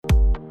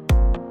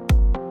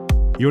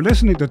You're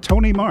listening to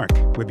Tony Mark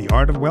with The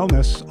Art of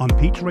Wellness on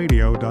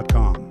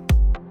peachradio.com.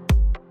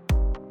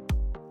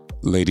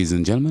 Ladies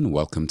and gentlemen,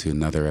 welcome to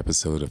another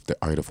episode of The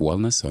Art of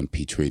Wellness on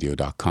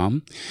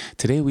peachradio.com.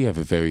 Today we have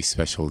a very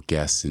special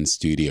guest in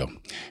studio.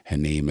 Her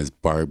name is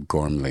Barb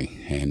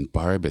Gormley, and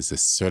Barb is a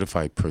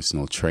certified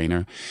personal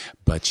trainer,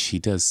 but she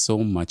does so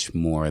much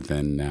more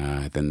than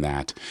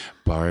that.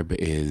 Barb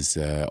is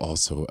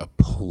also a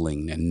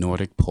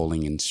Nordic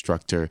polling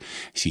instructor.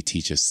 She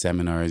teaches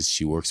seminars.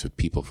 She works with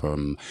people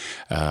from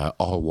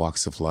all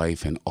walks of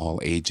life and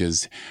all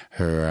ages.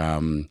 Her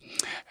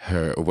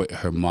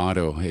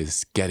motto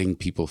is getting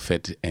people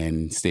fit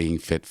and staying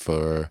fit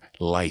for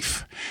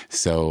life.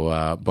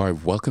 So,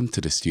 Barb, welcome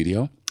to the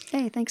studio.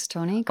 Hey, thanks,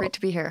 Tony. Great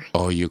to be here.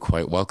 Oh, you're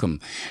quite welcome.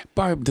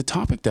 Barb, the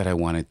topic that I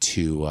wanted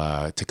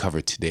to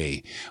cover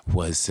today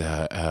was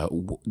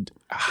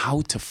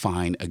how to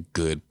find a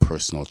good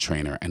personal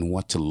trainer and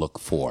what to look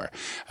for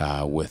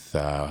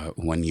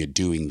when you're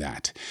doing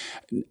that.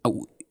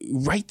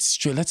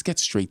 Let's get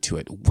straight to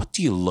it. What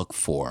do you look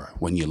for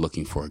when you're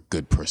looking for a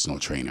good personal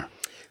trainer?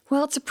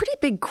 Well, it's a pretty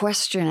big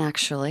question,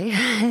 actually.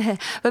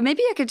 But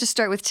maybe I could just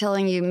start with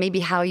telling you maybe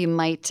how you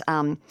might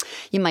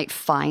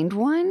find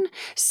one.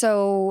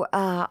 So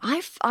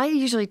I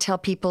usually tell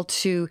people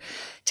to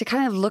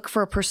kind of look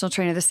for a personal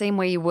trainer the same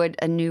way you would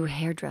a new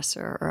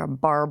hairdresser or a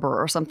barber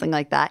or something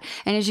like that.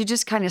 And as you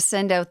just kind of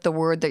send out the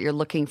word that you're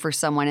looking for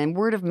someone, and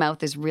word of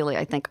mouth is really,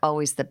 I think,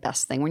 always the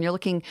best thing when you're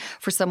looking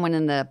for someone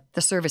in the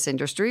service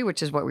industry,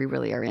 which is what we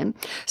really are in.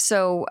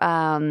 So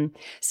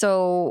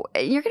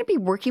you're going to be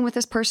working with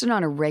this person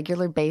on a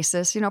regular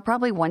basis,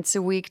 probably once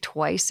a week,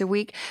 twice a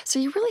week. So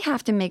you really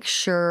have to make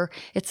sure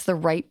it's the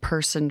right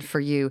person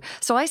for you.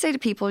 So I say to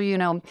people,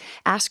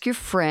 ask your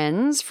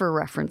friends for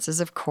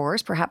references, of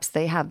course. Perhaps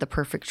they have the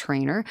perfect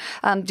trainer.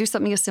 Do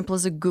something as simple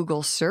as a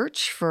Google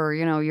search for,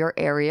 your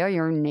area,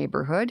 your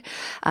neighborhood.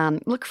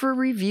 Look for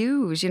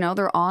reviews. There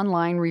are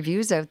online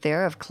reviews out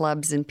there of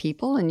clubs and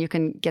people, and you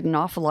can get an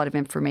awful lot of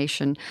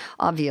information,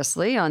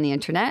 obviously, on the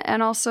internet.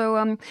 And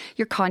also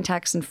your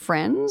contacts and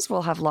friends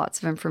will have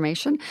lots of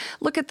information.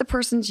 Look at the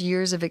person's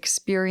years of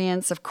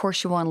experience. Of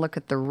course, you want to look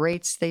at the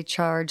rates they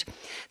charge,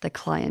 the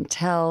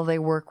clientele they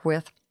work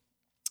with.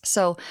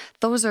 So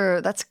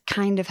that's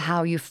kind of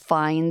how you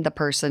find the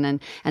person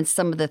and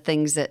some of the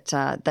things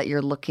that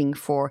you're looking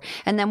for.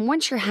 And then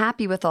once you're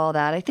happy with all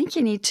that, I think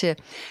you need to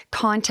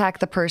contact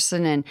the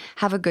person and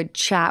have a good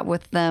chat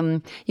with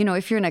them.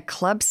 If you're in a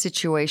club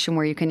situation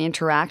where you can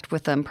interact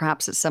with them,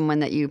 perhaps it's someone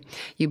that you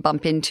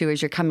bump into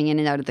as you're coming in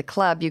and out of the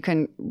club, you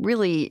can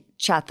really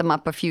chat them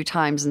up a few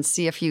times and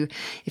see if you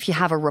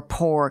have a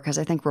rapport, because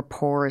I think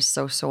rapport is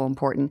so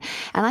important.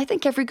 And I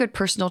think every good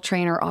personal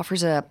trainer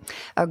offers a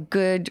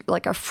good,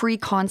 like a free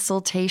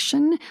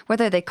consultation,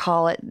 whether they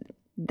call it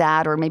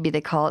that or maybe they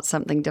call it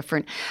something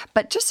different,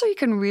 but just so you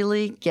can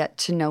really get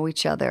to know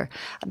each other.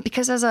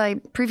 Because as I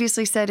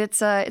previously said,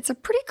 it's a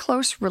pretty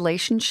close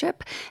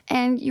relationship,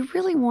 and you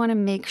really want to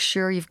make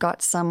sure you've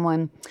got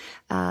someone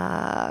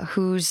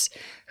who's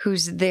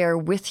there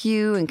with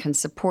you and can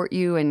support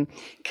you and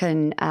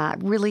can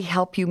really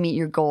help you meet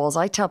your goals.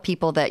 I tell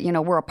people that,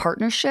 we're a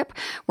partnership.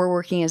 We're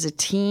working as a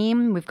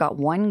team. We've got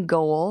one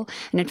goal.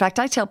 And in fact,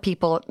 I tell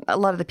people, a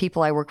lot of the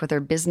people I work with are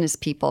business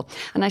people.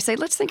 And I say,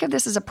 let's think of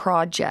this as a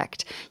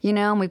project,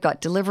 and we've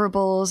got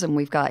deliverables and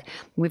we've got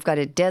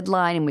a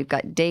deadline and we've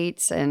got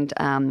dates. And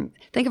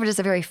think of it as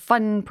a very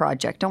fun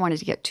project. Don't want it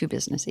to get too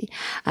businessy,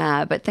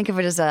 but think of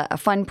it as a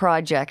fun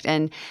project.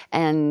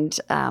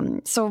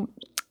 So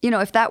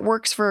if that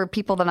works for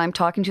people that I'm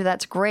talking to,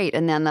 that's great.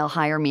 And then they'll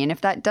hire me. And if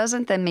that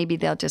doesn't, then maybe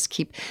they'll just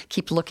keep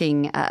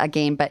looking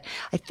again. But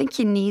I think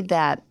you need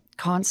that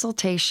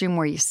consultation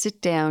where you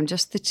sit down,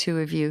 just the two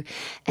of you,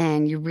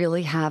 and you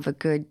really have a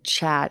good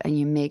chat, and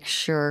you make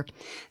sure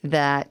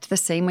that the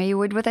same way you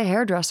would with a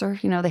hairdresser,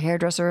 the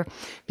hairdresser,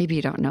 maybe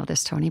you don't know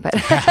this, Tony, but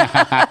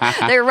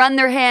they run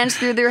their hands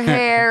through their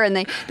hair and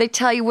they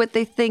tell you what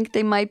they think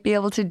they might be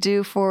able to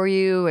do for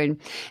you.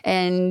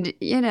 And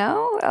you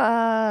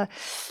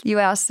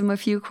ask them a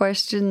few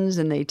questions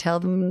and they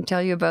tell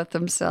you about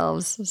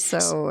themselves.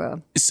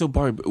 So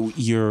Barb,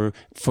 you're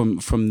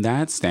from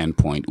that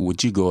standpoint,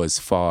 would you go as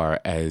far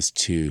as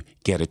to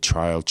get a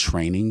trial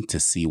training to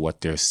see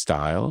what their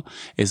style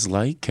is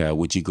like?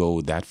 Would you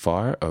go that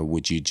far, or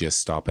would you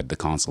just stop at the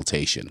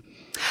consultation?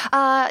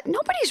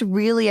 Nobody's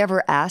really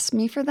ever asked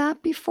me for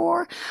that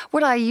before.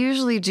 What I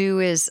usually do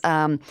is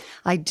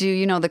I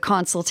do, the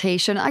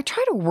consultation. I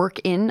try to work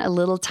in a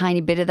little tiny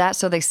bit of that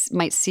so they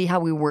might see how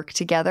we work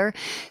together.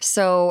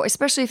 So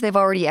especially if they've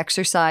already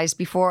exercised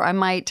before, I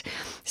might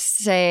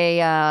say,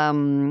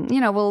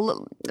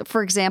 well,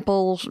 for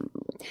example,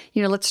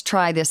 let's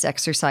try this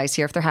exercise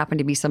here if there happen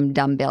to be some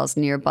dumbbells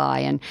nearby.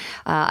 And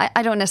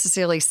I don't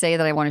necessarily say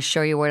that I want to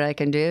show you what I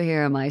can do.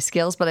 Here are my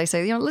skills, but I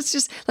say, let's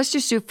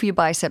just do a few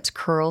biceps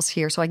curls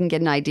here so I can get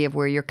an idea of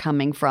where you're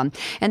coming from.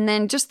 And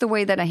then just the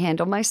way that I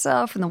handle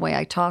myself and the way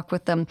I talk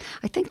with them,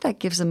 I think that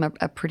gives them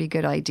a pretty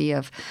good idea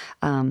of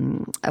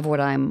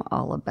what I'm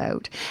all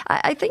about.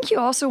 I think you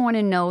also want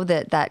to know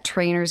that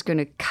trainer is going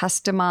to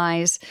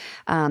customize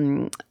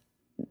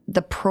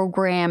the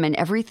program and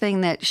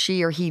everything that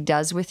she or he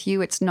does with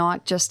you. It's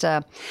not just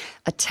a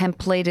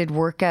templated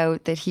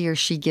workout that he or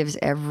she gives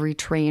every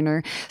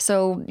trainer.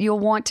 So you'll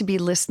want to be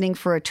listening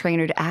for a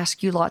trainer to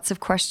ask you lots of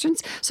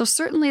questions. So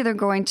certainly they're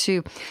going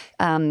to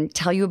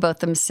tell you about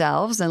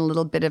themselves and a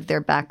little bit of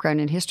their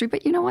background and history.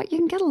 But you know what? You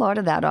can get a lot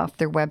of that off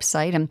their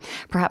website and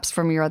perhaps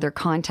from your other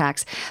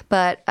contacts.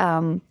 But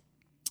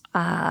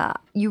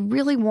you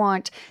really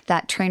want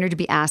that trainer to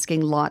be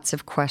asking lots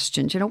of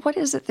questions. You know, what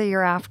is it that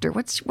you're after?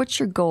 What's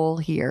your goal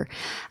here?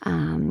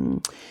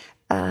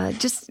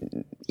 Just,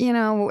 you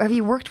know, have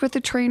you worked with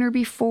a trainer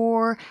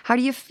before? How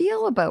do you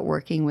feel about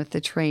working with the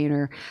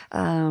trainer?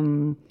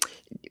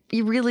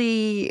 You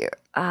really,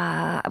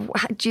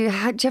 do you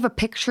have a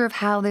picture of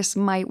how this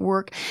might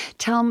work?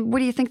 Tell them, what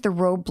do you think the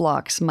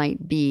roadblocks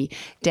might be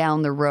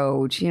down the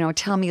road? You know,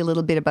 tell me a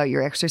little bit about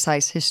your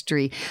exercise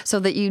history so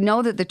that you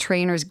know that the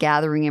trainer's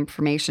gathering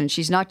information.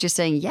 She's not just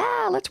saying,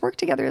 yeah, let's work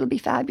together, it'll be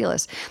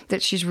fabulous.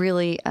 That she's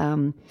really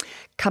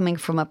coming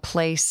from a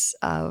place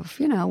of,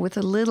 you know, with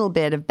a little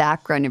bit of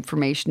background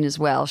information as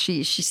well.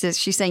 She says,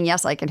 she's saying,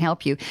 yes, I can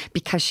help you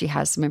because she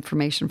has some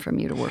information from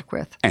you to work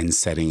with. And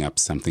setting up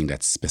something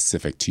that's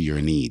specific to your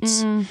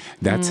needs.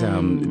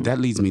 That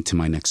leads me to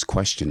my next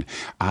question.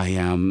 I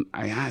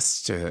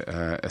asked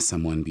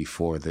someone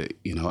before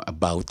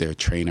about their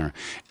trainer,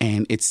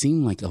 and it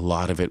seemed like a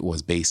lot of it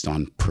was based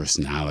on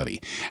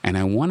personality. And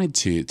I wanted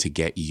to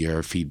get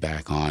your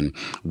feedback on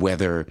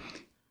whether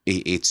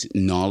it's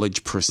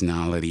knowledge,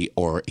 personality,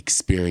 or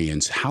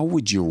experience. How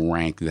would you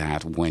rank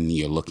that when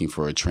you're looking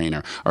for a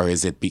trainer? Or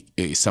is it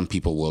some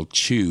people will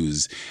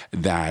choose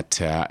that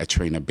a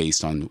trainer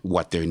based on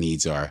what their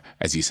needs are,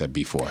 as you said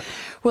before?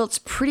 Well, it's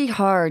pretty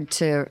hard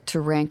to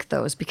rank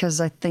those because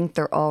I think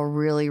they're all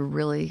really,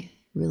 really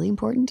really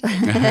important.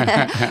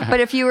 But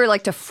if you were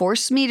like to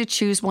force me to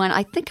choose one,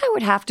 I think I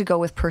would have to go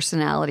with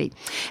personality.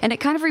 And it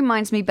kind of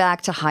reminds me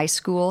back to high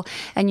school.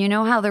 And you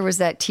know how there was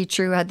that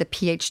teacher who had the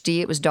PhD?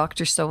 It was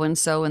Dr.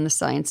 So-and-so in the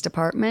science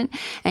department.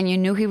 And you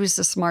knew he was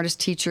the smartest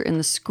teacher in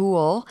the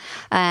school.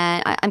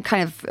 And I'm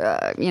kind of,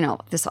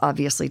 this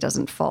obviously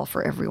doesn't fall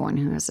for everyone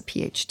who has a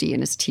PhD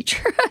and is a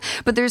teacher.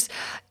 But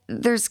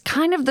there's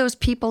kind of those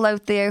people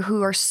out there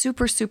who are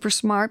super, super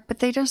smart, but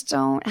they just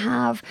don't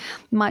have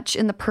much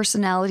in the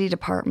personality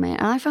department.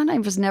 And I found I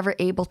was never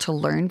able to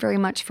learn very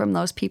much from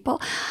those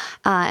people.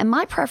 And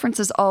my preference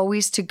is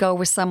always to go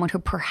with someone who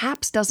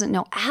perhaps doesn't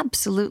know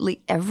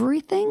absolutely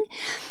everything,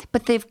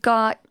 but they've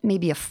got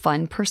maybe a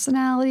fun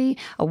personality,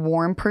 a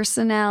warm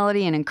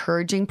personality, an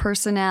encouraging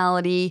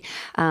personality.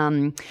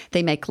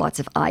 They make lots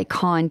of eye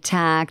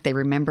contact. They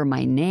remember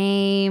my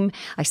name.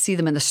 I see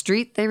them in the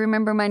street. They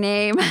remember my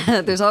name.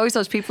 There's always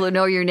those people who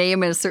know your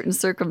name in a certain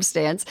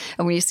circumstance.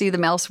 And when you see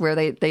them elsewhere,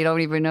 they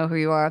don't even know who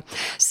you are.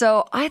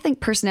 So I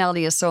think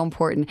personality is so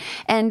important.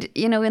 And,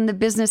 you know, in the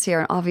business here,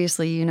 and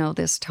obviously you know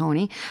this,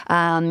 Tony,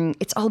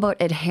 it's all about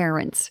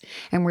adherence.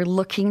 And we're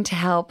looking to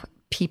help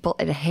people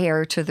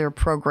adhere to their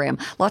program.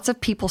 Lots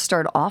of people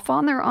start off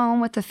on their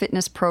own with the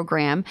fitness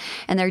program,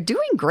 and they're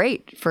doing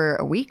great for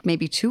a week,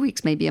 maybe 2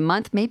 weeks, maybe a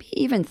month, maybe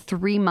even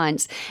 3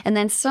 months. And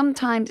then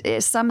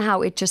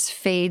somehow it just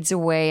fades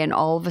away, and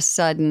all of a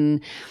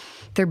sudden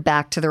they're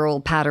back to their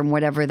old pattern,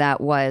 whatever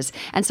that was.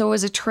 And so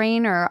as a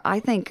trainer,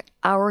 I think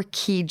our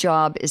key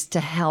job is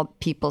to help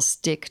people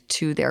stick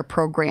to their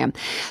program.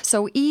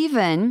 So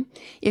even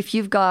if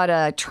you've got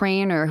a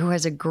trainer who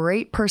has a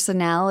great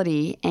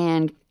personality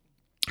and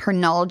her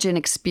knowledge and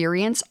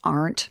experience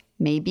aren't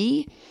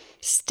maybe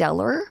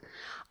stellar,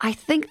 I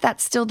think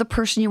that's still the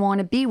person you want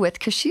to be with,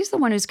 because she's the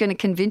one who's going to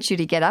convince you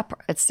to get up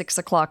at 6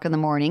 o'clock in the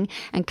morning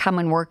and come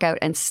and work out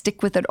and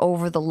stick with it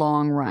over the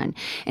long run.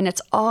 And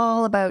it's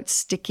all about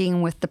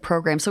sticking with the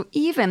program. So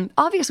even,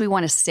 obviously we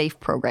want a safe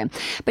program,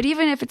 but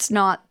even if it's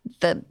not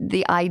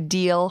the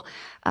ideal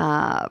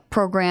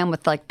program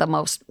with like the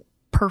most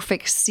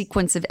perfect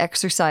sequence of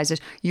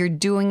exercises, you're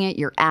doing it,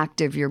 you're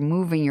active, you're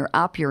moving, you're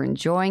up, you're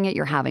enjoying it,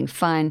 you're having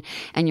fun,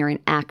 and you're an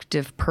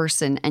active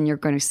person, and you're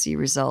going to see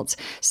results.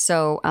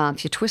 So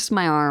if you twist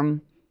my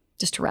arm,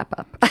 just to wrap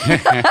up,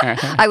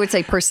 I would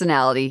say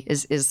personality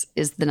is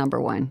the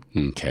number one.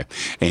 Okay.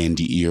 And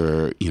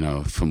you're,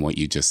 from what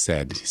you just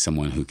said,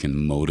 someone who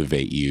can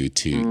motivate you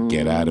to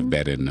get out of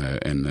bed in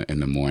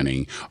the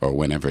morning or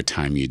whenever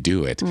time you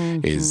do it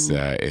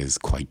is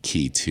quite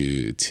key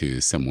to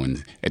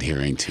someone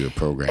adhering to a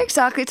program.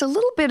 Exactly. It's a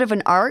little bit of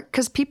an art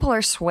because people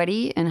are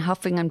sweaty and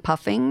huffing and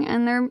puffing,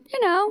 and their,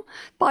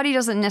 body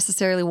doesn't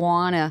necessarily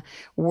want to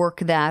work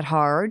that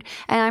hard.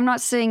 And I'm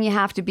not saying you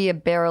have to be a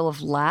barrel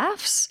of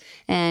laughs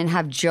and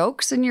have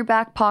jokes in your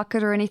back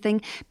pocket or anything,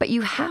 but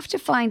you have to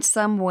find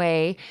some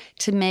way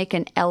to make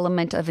an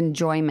element of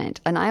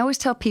enjoyment. And I always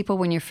tell people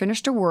when you're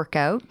finished a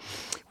workout,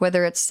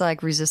 whether it's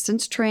like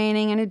resistance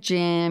training in a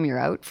gym, you're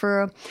out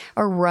for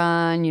a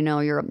run,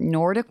 you're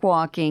Nordic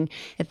walking,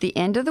 at the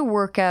end of the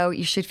workout,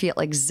 you should feel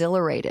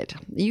exhilarated.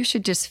 You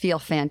should just feel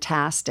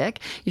fantastic.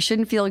 You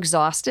shouldn't feel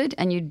exhausted,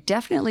 and you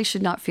definitely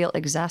should not feel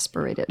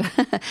exasperated.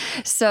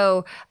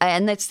 So,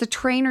 and that's the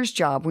trainer's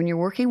job when you're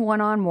working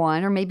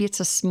one-on-one, or maybe it's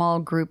a small small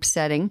group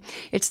setting.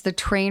 It's the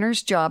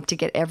trainer's job to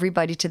get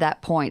everybody to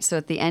that point. So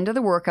at the end of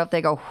the workout,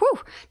 they go, whew,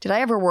 did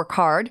I ever work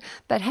hard?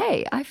 But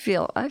hey, I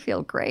feel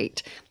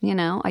great.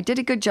 I did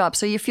a good job.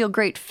 So you feel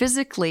great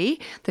physically.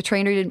 The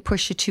trainer didn't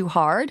push you too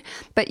hard,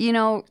 but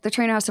the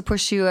trainer has to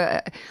push you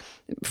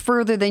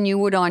further than you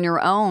would on your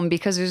own,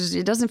 because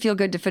it doesn't feel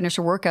good to finish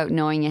a workout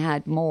knowing you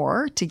had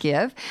more to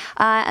give.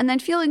 And then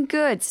feeling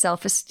good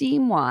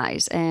self-esteem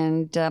wise,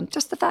 and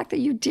just the fact that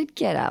you did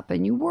get up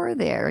and you were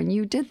there and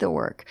you did the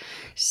work.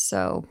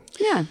 So,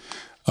 yeah.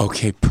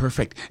 Okay,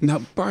 perfect. Now,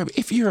 Barb,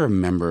 if you're a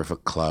member of a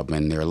club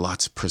and there are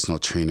lots of personal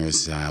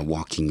trainers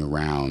walking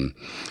around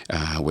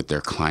with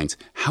their clients,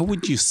 how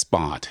would you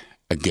spot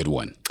a good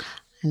one?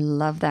 I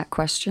love that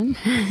question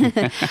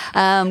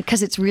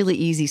because it's really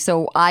easy.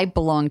 So I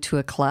belong to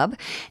a club,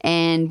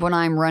 and when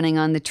I'm running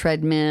on the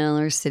treadmill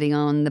or sitting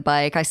on the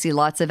bike, I see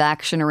lots of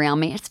action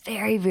around me. It's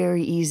very,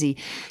 very easy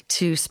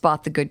to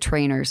spot the good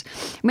trainers.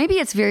 Maybe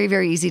it's very,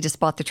 very easy to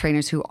spot the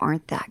trainers who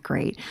aren't that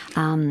great.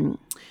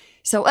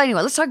 So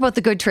anyway, let's talk about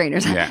the good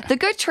trainers. Yeah. The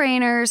good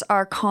trainers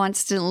are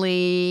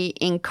constantly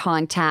in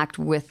contact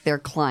with their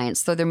clients.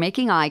 So they're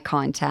making eye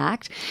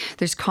contact.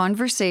 There's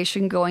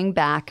conversation going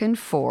back and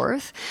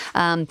forth.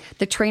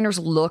 The trainer's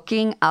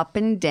looking up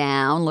and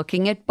down,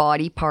 looking at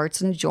body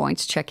parts and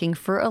joints, checking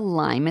for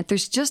alignment.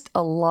 There's just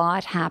a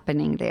lot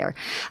happening there.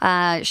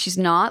 She's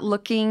not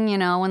looking,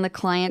 when the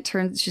client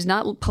turns, she's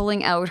not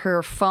pulling out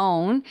her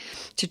phone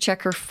to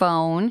check her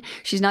phone.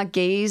 She's not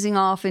gazing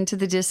off into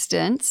the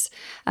distance.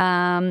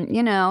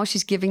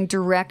 She's giving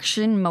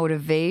direction,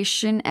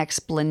 motivation,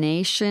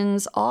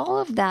 explanations, all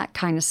of that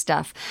kind of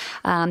stuff,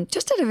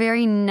 just at a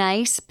very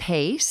nice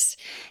pace.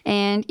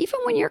 And even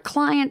when your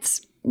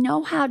clients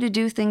know how to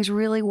do things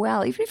really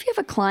well, even if you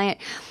have a client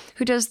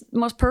who does the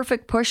most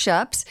perfect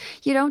push-ups,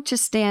 you don't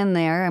just stand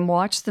there and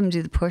watch them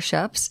do the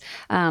push-ups,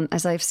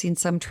 as I've seen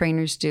some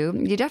trainers do.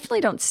 You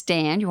definitely don't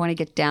stand. You want to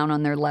get down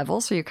on their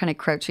level, so you're kind of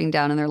crouching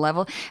down on their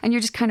level, and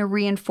you're just kind of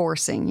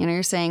reinforcing.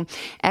 You're saying,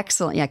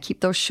 excellent, yeah, keep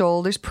those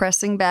shoulders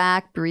pressing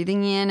back,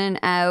 breathing in and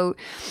out.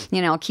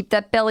 Keep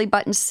that belly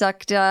button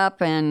sucked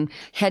up, and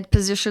head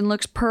position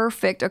looks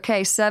perfect.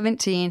 Okay,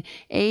 17,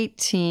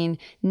 18,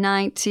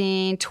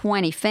 19,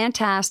 20.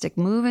 Fantastic.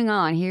 Moving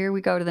on. Here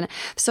we go to the next.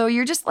 So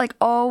you're just like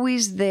always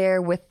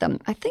there with them.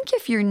 I think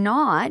if you're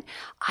not,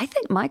 I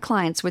think my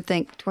clients would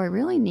think, do I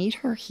really need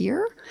her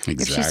here?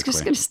 Exactly. If she's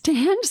just going to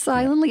stand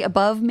silently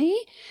above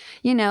me,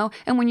 and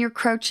when you're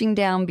crouching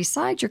down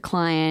beside your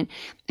client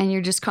and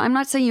you're just, I'm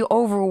not saying you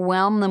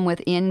overwhelm them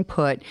with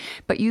input,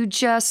 but you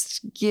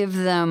just give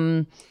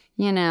them,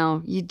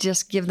 you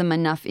just give them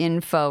enough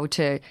info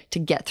to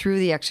get through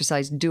the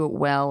exercise, do it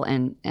well,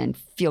 and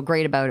feel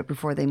great about it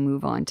before they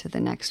move on to the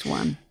next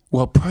one.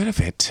 Well, part of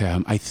it,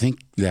 I think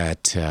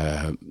that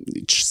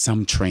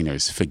some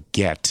trainers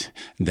forget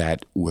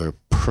that we're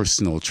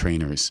personal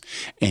trainers,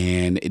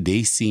 and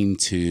they seem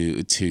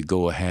to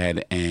go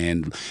ahead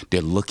and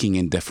they're looking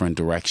in different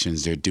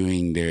directions. They're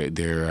doing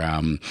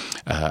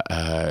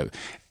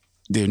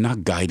they're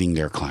not guiding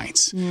their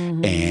clients.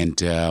 Mm-hmm.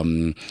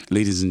 And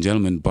ladies and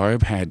gentlemen,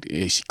 Barb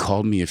she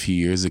called me a few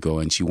years ago,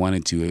 and she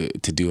wanted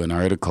to do an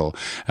article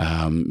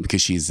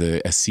because she's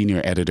a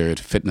senior editor at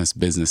Fitness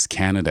Business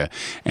Canada.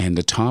 And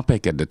the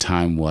topic at the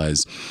time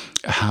was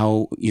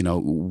how,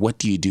 what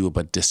do you do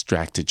about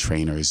distracted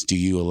trainers? What do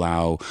you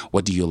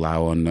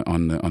allow on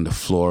the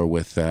floor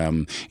with,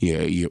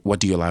 what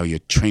do you allow your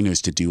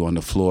trainers to do on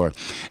the floor?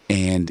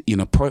 And,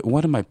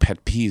 one of my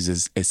pet peeves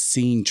is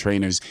seeing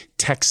trainers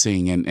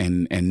texting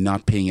and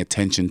not paying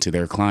attention to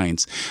their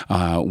clients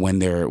when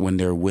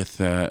they're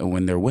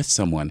with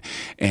someone.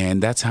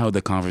 And that's how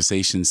the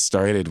conversation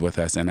started with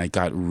us. And I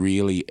got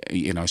really,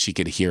 she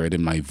could hear it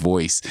in my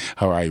voice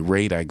how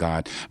irate I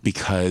got,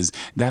 because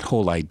that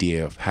whole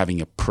idea of having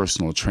a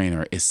personal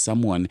trainer is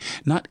someone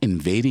not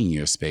invading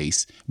your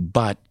space,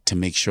 but to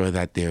make sure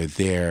that they're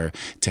there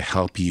to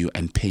help you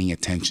and paying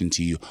attention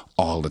to you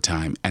all the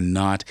time, and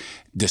not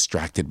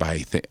distracted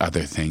by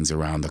other things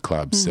around the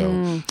club.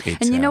 Mm-hmm. So,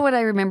 and you know what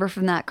I remember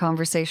from that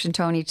conversation,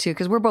 Tony, too,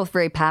 because we're both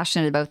very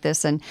passionate about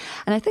this, and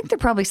I think there are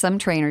probably some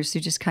trainers who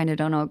just kind of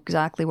don't know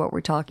exactly what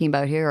we're talking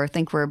about here, or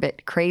think we're a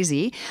bit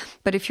crazy.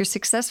 But if you're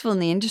successful in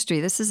the industry,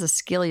 this is a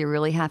skill you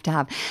really have to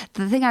have.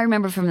 The thing I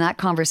remember from that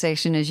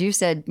conversation is you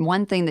said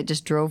one thing that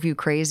just drove you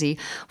crazy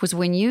was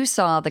when you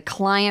saw the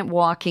client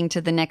walking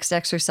to the next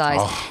exercise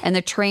and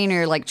the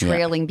trainer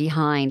trailing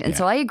behind. And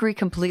so I agree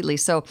completely.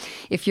 So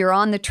if you're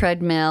on the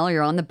treadmill,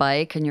 you're on the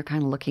bike, and you're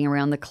kind of looking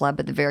around the club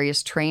at the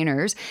various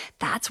trainers,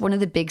 that's one of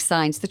the big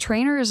signs. The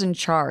trainer is in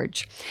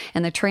charge,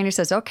 and the trainer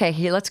says, okay,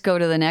 here, let's go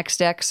to the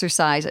next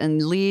exercise,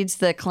 and leads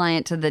the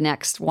client to the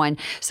next one.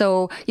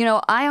 So,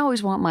 I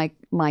always want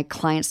my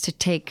clients to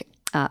take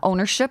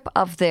ownership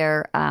of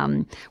their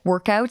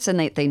workouts, and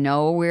they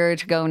know where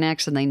to go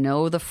next, and they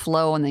know the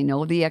flow, and they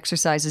know the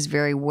exercises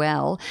very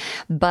well.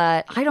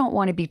 But I don't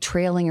want to be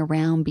trailing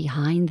around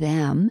behind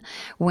them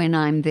when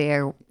I'm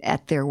there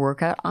at their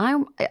workout.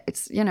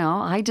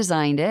 I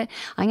designed it.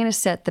 I'm going to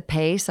set the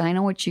pace. I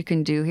know what you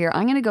can do here.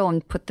 I'm going to go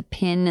and put the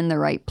pin in the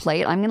right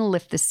plate. I'm going to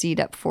lift the seat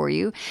up for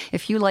you.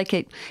 If you like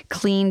it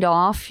cleaned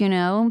off,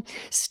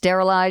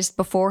 sterilized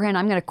beforehand,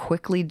 I'm going to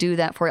quickly do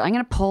that for you. I'm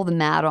going to pull the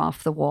mat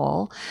off the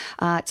wall.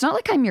 It's not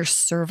like I'm your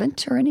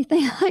servant or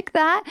anything like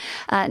that.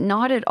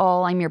 Not at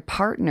all. I'm your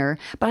partner,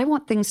 but I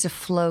want things to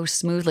flow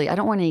smoothly. I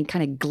don't want any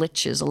kind of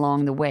glitches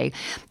along the way.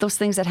 Those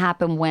things that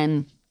happen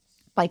when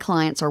my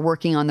clients are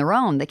working on their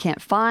own. They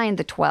can't find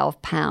the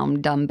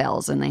 12-pound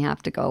dumbbells, and they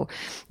have to go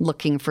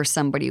looking for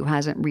somebody who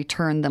hasn't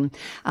returned them.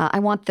 I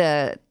want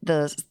the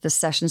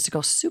sessions to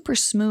go super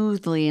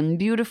smoothly and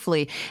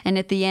beautifully, and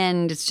at the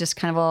end, it's just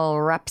kind of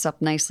all wraps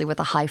up nicely with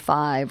a high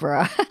five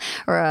or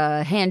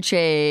a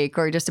handshake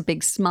or just a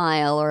big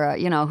smile or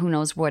who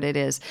knows what it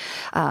is.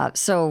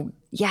 So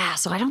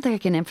I don't think I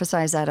can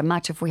emphasize that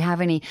much. If we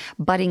have any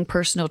budding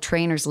personal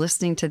trainers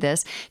listening to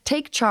this,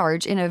 take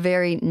charge in a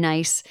very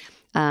nice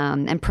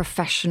and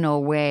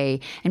professional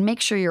way, and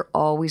make sure you're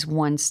always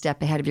one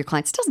step ahead of your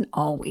clients. It doesn't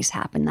always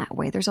happen that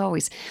way. There's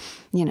always,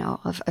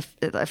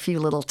 a few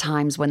little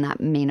times when that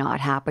may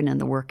not happen in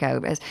the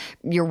workout, as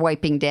you're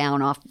wiping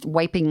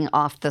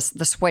off the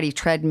sweaty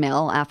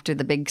treadmill after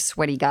the big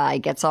sweaty guy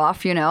gets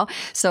off,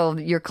 So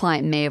your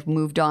client may have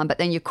moved on, but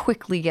then you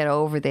quickly get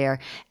over there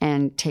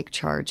and take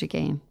charge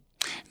again.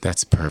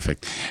 That's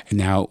perfect.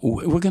 Now,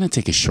 we're going to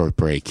take a short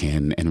break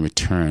and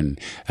return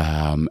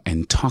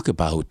and talk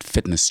about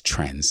fitness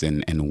trends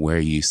and where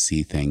you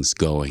see things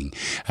going.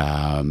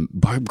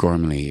 Barb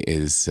Gormley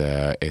is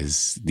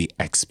the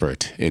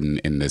expert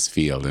in this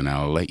field, and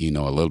I'll let you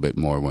know a little bit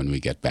more when we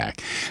get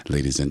back.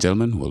 Ladies and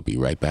gentlemen, we'll be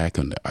right back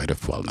on The Art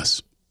of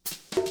Wellness.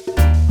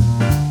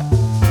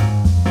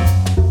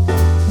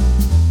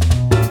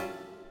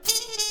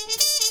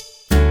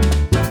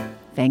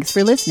 Thanks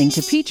for listening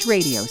to Peach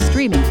Radio,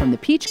 streaming from the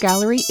Peach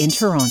Gallery in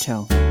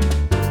Toronto.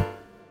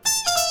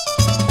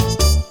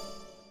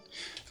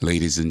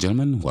 Ladies and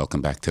gentlemen,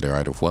 welcome back to The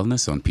Art of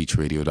Wellness on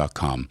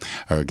peachradio.com.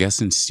 Our guest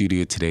in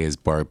studio today is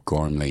Barb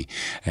Gormley,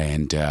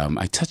 and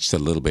I touched a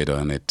little bit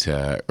on it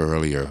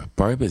earlier.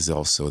 Barb is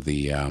also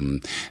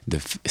the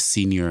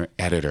senior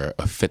editor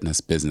of Fitness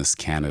Business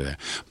Canada,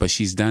 but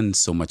she's done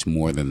so much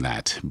more than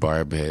that.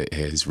 Barb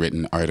has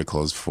written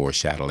articles for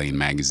Chatelaine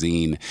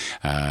magazine.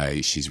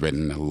 She's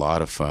written a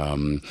lot of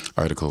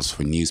articles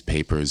for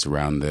newspapers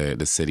around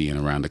the city and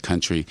around the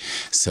country.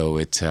 So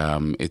it's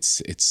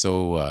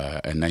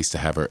so nice to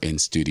have her in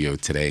studio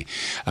today.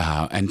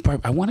 And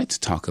Barb, I wanted to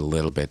talk a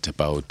little bit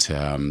about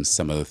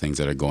some of the things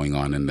that are going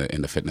on in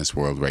the fitness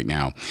world right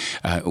now.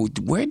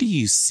 Where do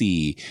you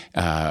see,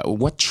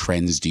 what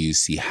trends do you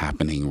see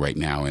happening right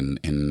now in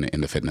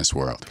the fitness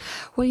world?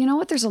 Well, you know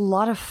what? There's a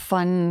lot of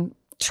fun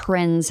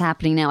trends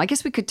happening now. I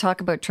guess we could talk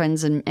about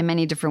trends in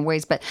many different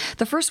ways, but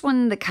the first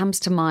one that comes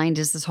to mind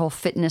is this whole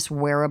fitness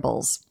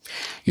wearables.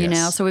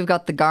 Yes. So we've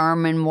got the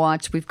Garmin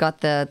watch, we've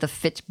got the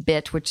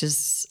Fitbit, which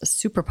is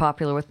super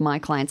popular with my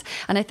clients.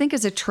 And I think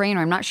as a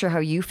trainer, I'm not sure how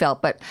you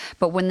felt, but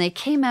when they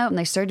came out and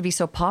they started to be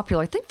so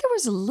popular, I think there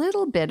was a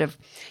little bit of,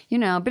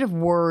 a bit of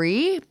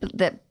worry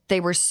that they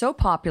were so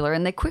popular,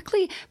 and they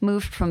quickly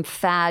moved from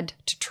fad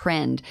to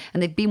trend.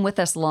 And they've been with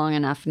us long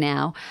enough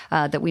now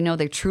that we know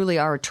they truly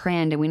are a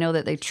trend, and we know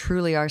that they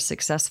truly are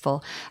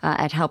successful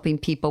at helping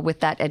people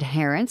with that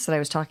adherence that I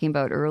was talking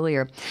about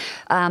earlier.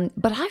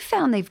 But I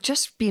found they've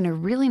just been a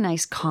really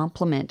nice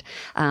complement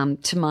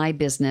to my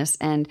business,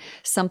 and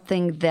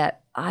something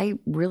that I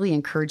really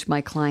encourage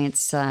my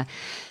clients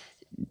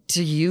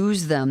to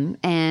use them.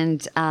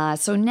 And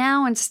so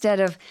now, instead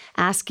of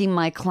asking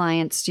my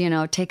clients,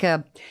 take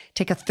a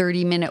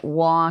 30-minute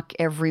walk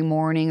every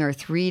morning, or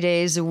 3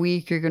 days a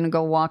week, you're going to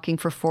go walking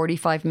for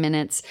 45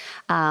 minutes,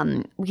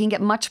 we can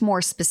get much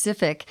more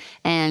specific.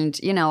 And,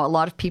 a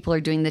lot of people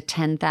are doing the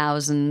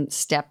 10,000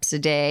 steps a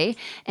day.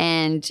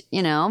 And,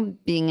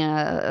 being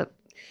an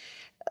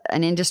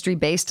industry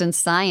based in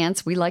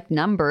science, we like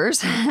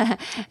numbers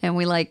and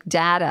we like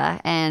data.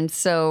 And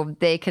so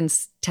they can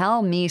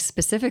tell me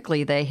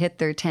specifically they hit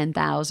their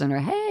 10,000, or,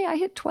 hey, I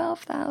hit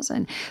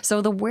 12,000.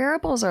 So the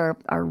wearables are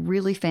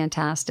really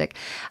fantastic.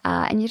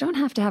 And you don't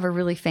have to have a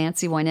really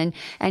fancy one.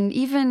 And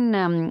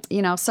even,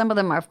 some of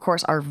them, of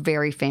course, are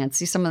very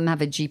fancy. Some of them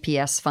have a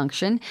GPS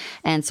function.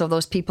 And so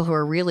those people who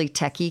are really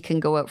techie can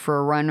go out for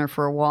a run or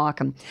for a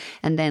walk and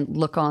then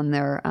look on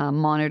their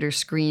monitor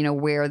screen of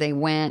where they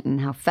went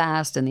and how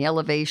fast and the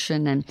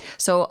elevation. And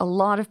so a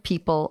lot of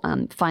people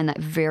find that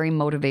very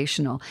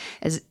motivational,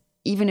 as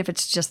even if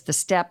it's just the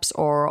steps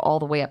or all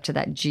the way up to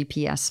that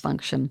GPS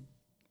function.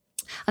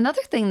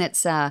 Another thing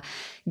that's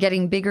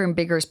getting bigger and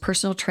bigger is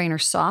personal trainer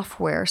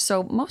software.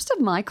 So most of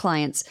my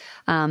clients,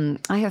 I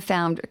have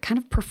found, kind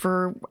of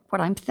prefer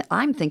what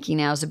I'm thinking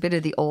now is a bit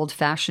of the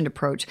old-fashioned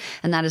approach,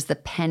 and that is the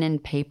pen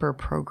and paper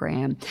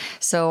program.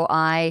 So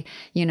I,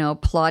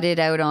 plot it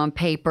out on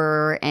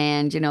paper,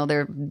 and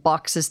there are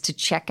boxes to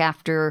check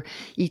after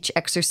each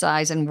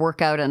exercise and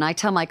workout. And I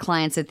tell my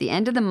clients at the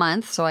end of the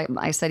month, so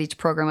I set each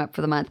program up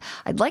for the month,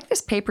 I'd like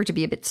this paper to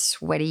be a bit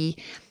sweaty,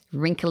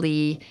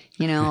 wrinkly,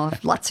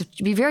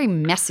 be very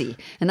messy.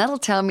 And that'll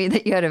tell me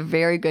that you had a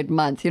very good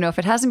month. If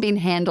it hasn't been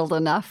handled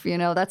enough,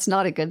 that's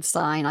not a good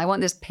sign. I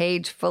want this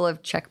page full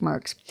of check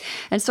marks.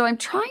 And so I'm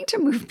trying to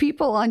move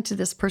people onto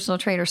this personal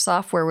trainer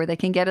software where they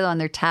can get it on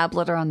their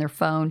tablet or on their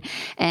phone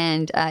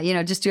and,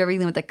 just do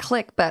everything with a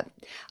click. But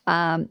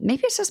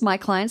maybe it's just my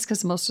clients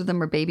because most of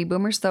them are baby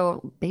boomers,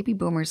 though baby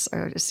boomers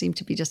seem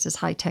to be just as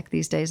high tech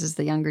these days as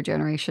the younger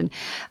generation.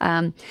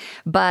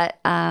 But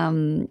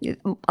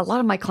a lot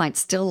of my clients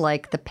still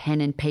like the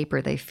pen and paper.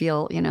 They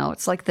feel,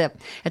 it's like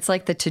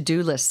the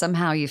to-do list.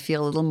 Somehow you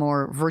feel a little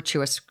more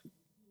virtuous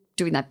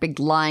doing that big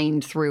line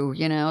through,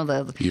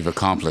 you've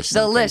accomplished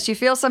the list. You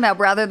feel somehow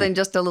rather than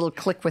just a little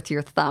click with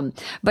your thumb.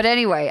 But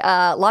anyway,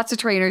 lots of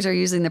trainers are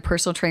using the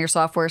personal trainer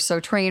software.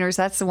 So trainers,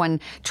 that's the one.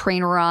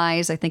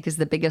 Trainerize, I think, is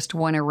the biggest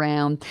one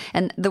around.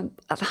 And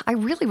I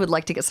really would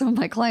like to get some of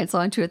my clients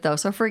onto it, though.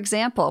 So for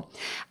example,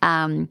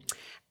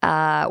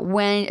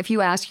 if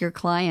you ask your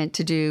client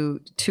to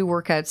do 2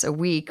 workouts a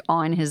week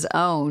on his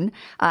own,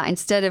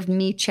 instead of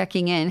me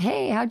checking in,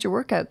 hey, how'd your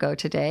workout go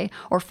today?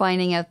 Or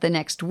finding out the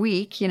next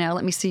week,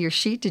 let me see your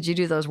sheet. Did you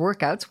do those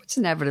workouts? Which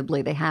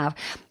inevitably they have.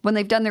 When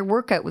they've done their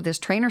workout with this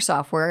trainer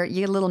software,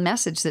 you get a little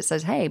message that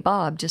says, hey,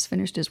 Bob just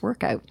finished his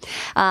workout.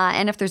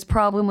 And if there's a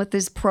problem with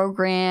this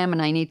program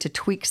and I need to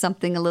tweak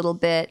something a little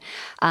bit,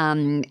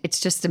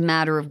 it's just a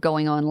matter of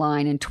going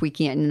online and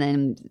tweaking it and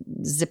then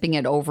zipping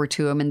it over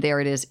to him. And there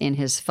it is in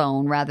his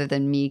phone, rather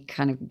than me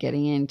kind of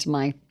getting into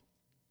my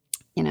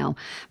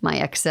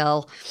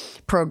Excel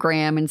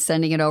program and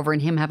sending it over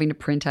and him having to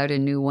print out a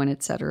new one,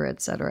 et cetera,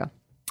 et cetera.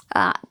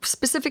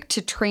 Specific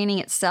to training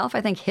itself,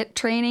 I think HIIT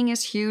training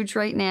is huge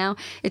right now.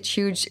 It's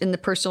huge in the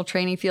personal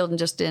training field and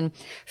just in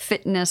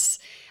fitness,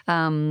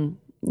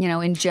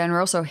 in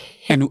general. So HIIT.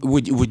 And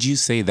would you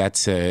say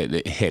that's a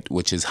HIIT,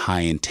 which is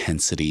high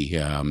intensity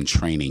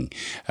training?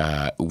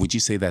 Would you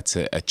say that's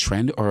a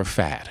trend or a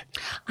fad?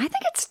 I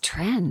think it's a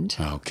trend.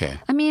 Okay.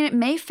 I mean, it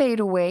may fade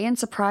away and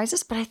surprise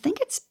us, but I think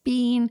it's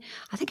been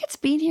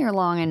here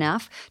long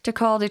enough to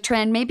call it a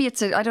trend. Maybe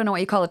I don't know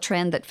what you call a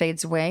trend that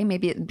fades away.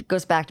 Maybe it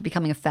goes back to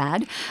becoming a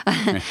fad.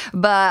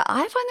 But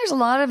I find there's a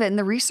lot of it, and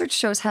the research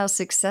shows how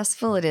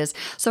successful it is.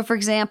 So for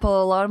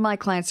example, a lot of my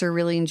clients are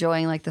really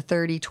enjoying like the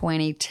 30,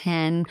 20,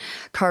 10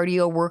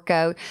 cardio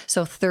workout.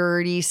 So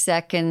 30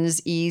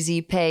 seconds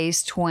easy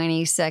pace,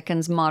 20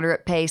 seconds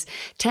moderate pace,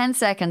 10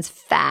 seconds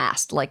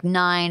fast, like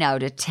 9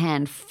 out of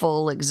 10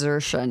 full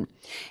exertion.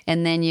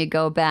 And then you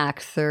go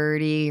back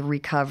 30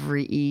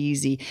 recovery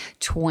easy,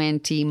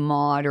 20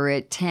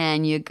 moderate,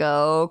 10 you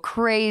go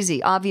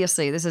crazy.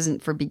 Obviously, this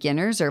isn't for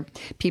beginners or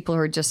people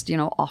who are just,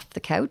 off the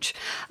couch.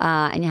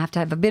 And you have to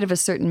have a bit of a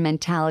certain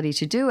mentality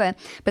to do it.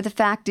 But the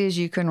fact is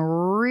you can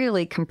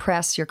really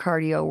compress your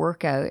cardio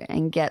workout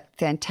and get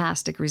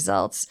fantastic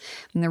results.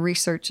 And the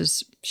research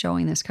is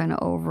showing this kind of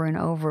over and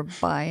over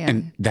by.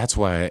 And that's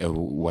why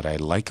what I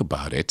like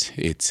about it,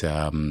 it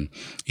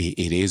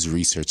is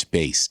research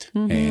based.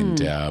 Mm-hmm.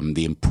 And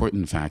the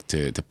important fact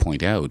to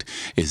point out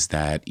is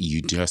that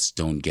you just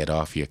don't get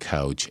off your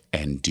couch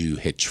and do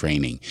HIIT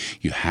training.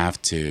 You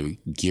have to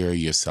gear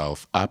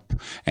yourself up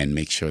and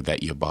make sure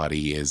that your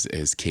body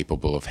is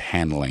capable of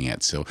handling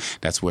it. So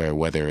that's where,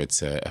 whether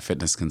it's a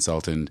fitness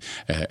consultant,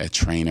 a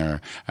trainer,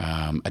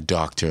 a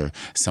doctor,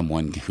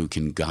 someone who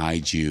can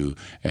guide you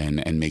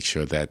and make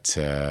sure that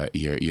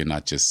you're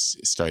not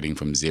just starting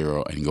from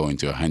 0 and going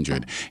to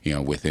 100,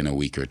 within a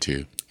week or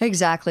two.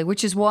 Exactly,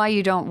 which is why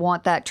you don't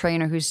want that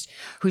trainer who's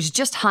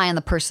just high on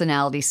the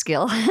personality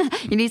skill.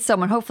 You need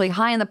someone hopefully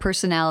high on the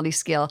personality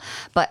skill,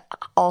 but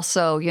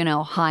also,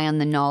 high on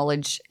the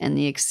knowledge and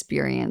the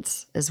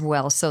experience as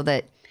well, so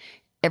that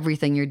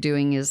everything you're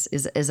doing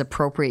is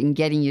appropriate in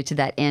getting you to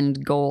that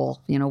end goal,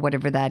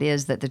 whatever that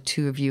is that the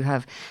two of you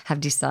have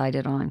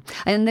decided on.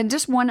 And then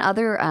just one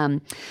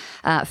other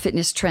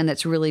fitness trend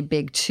that's really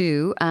big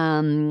too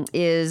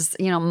is,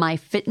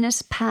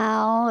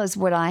 MyFitnessPal is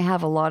what I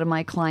have a lot of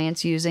my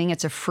clients using.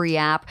 It's a free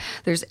app.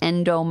 There's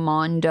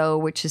Endomondo,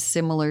 which is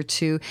similar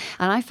to,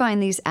 and I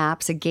find these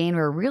apps again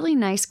are a really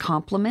nice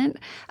complement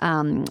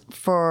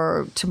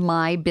to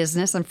my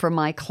business and for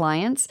my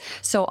clients.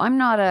 So I'm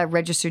not a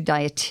registered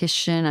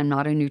dietitian. I'm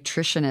not a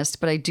nutritionist,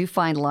 but I do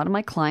find a lot of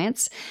my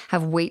clients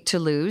have weight to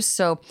lose.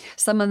 So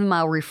some of them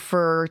I'll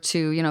refer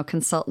to,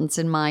 consultants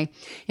in my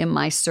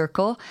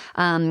circle.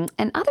 And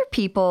other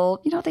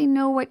people, they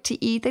know what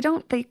to eat.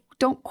 They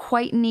don't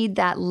quite need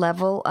that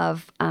level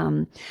of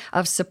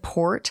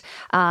support.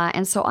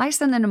 And so I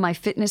send them to my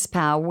Fitness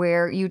Pal,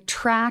 where you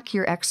track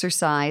your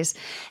exercise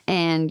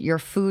and your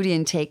food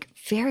intake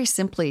very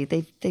simply.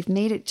 They've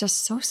made it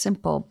just so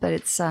simple, but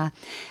it's an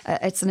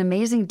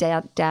amazing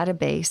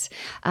database.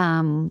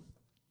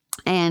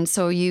 And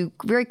so you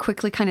very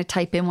quickly kind of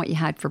type in what you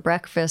had for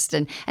breakfast.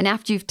 And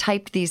after you've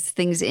typed these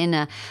things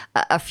in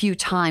a few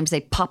times,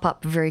 they pop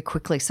up very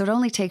quickly. So it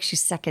only takes you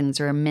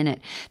seconds or a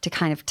minute to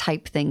kind of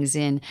type things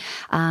in.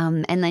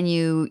 And then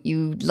you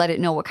let it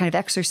know what kind of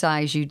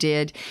exercise you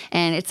did.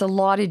 And it's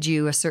allotted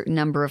you a certain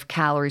number of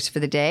calories for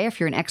the day. If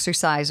you're an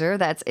exerciser,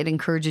 it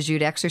encourages you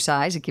to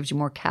exercise. It gives you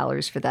more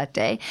calories for that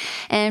day.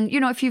 And,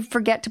 if you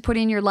forget to put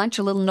in your lunch,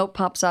 a little note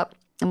pops up.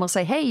 And we'll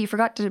say, hey, you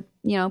forgot to,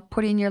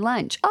 put in your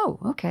lunch. Oh,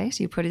 okay.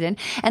 So you put it in.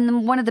 And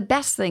then one of the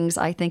best things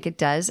I think it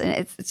does, and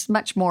it's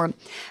much more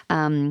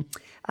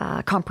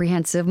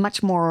comprehensive,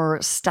 much more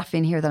stuff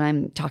in here that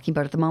I'm talking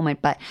about at the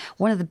moment. But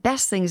one of the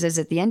best things is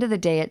at the end of the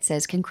day, it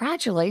says,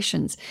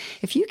 congratulations.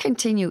 If you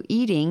continue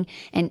eating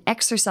and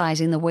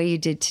exercising the way you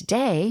did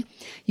today,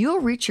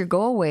 you'll reach your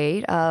goal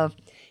weight of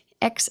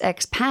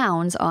XX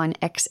pounds on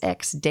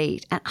XX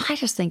date. And I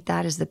just think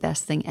that is the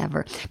best thing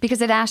ever, because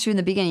it asks you in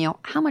the beginning,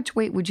 how much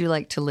weight would you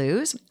like to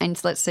lose?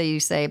 And let's say you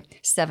say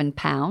 7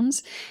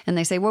 pounds, and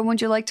they say, when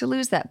would you like to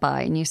lose that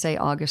by? And you say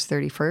August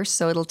 31st.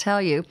 So it'll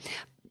tell you,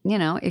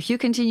 if you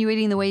continue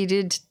eating the way you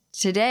did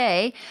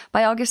today,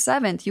 by August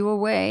 7th, you will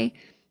weigh,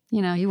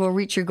 you will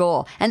reach your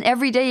goal. And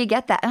every day you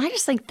get that. And I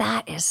just think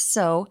that is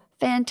so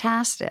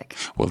fantastic.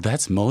 Well,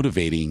 that's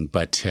motivating.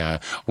 But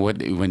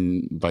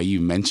by you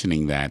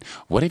mentioning that,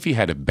 what if you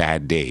had a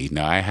bad day?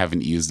 Now, I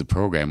haven't used the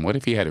program. What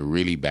if you had a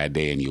really bad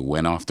day and you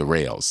went off the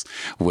rails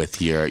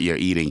with your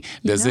eating?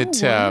 Does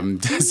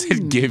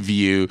it give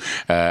you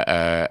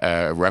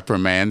a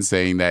reprimand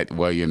saying that,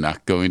 well, you're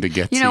not going to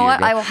get to your goal?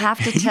 I will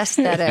have to test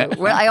that out.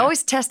 Well, I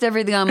always test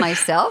everything on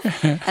myself,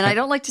 and I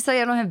don't like to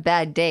say I don't have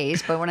bad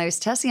days, but when I was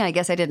testing, I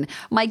guess I didn't.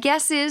 My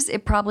guess is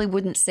it probably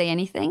wouldn't say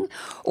anything,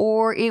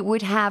 or it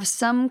would have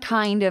some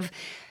kind of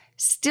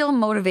still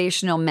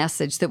motivational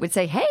message that would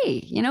say,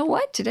 hey, you know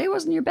what? Today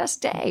wasn't your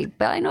best day,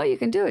 but I know you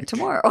can do it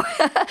tomorrow.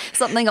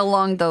 Something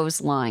along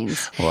those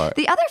lines. What?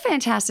 The other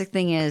fantastic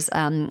thing is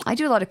I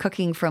do a lot of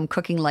cooking from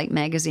Cooking Light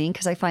magazine,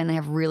 because I find they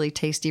have really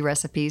tasty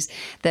recipes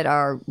that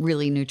are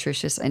really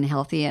nutritious and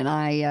healthy. And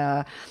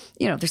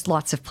there's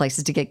lots of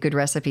places to get good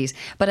recipes.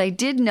 But I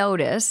did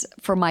notice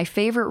for my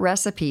favorite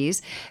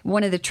recipes,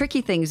 one of the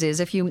tricky things is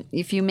if you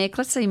make,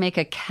 let's say you make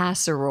a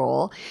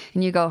casserole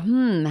and you go,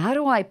 how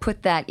do I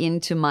put that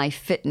into my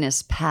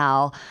Fitness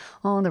Pal?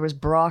 Oh, there was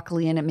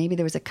broccoli in it. Maybe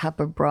there was a cup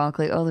of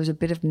broccoli. Oh, there's a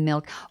bit of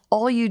milk.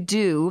 All you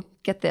do,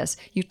 get this,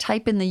 you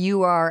type in the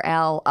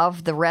URL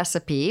of the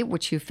recipe,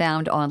 which you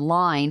found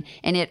online,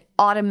 and it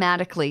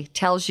automatically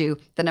tells you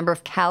the number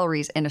of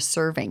calories in a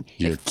serving.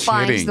 You're it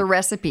finds kidding. the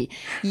recipe.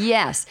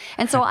 Yes.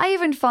 And so I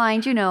even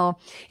find,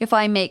 if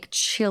I make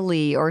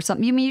chili or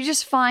something, you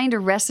just find a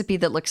recipe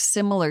that looks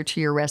similar to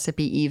your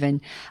recipe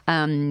even.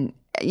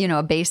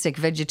 A basic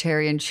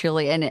vegetarian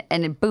chili,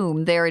 and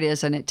boom, there it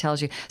is, and it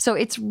tells you. So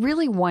it's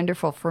really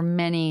wonderful for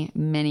many,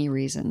 many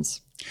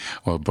reasons.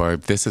 Well,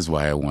 Barb, this is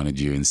why I wanted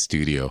you in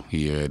studio.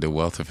 The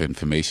wealth of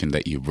information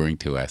that you bring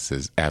to us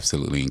is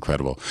absolutely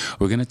incredible.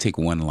 We're going to take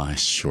one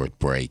last short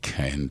break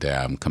and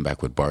come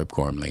back with Barb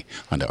Gormley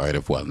on The Art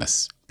of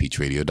Wellness,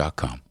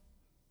 peachradio.com.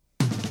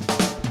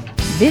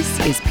 This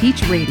is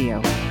Peach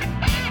Radio.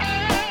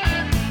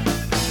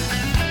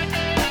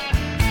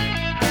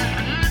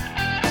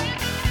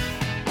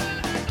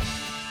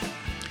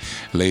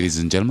 Ladies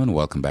and gentlemen,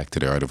 welcome back to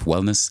The Art of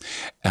Wellness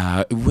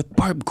with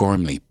Barb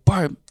Gormley.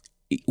 Barb,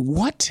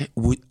 what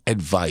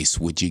advice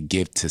would you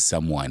give to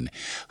someone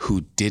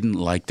who didn't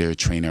like their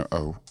trainer,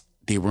 or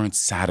they weren't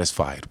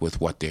satisfied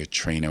with what their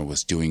trainer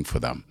was doing for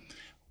them?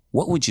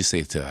 What would you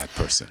say to that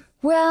person?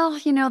 Well,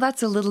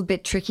 that's a little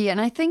bit tricky.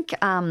 And I think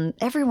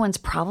everyone's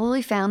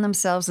probably found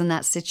themselves in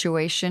that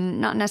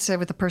situation, not necessarily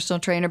with a personal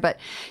trainer, but,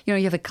 you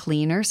have a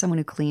cleaner, someone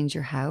who cleans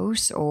your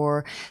house,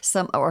 or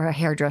a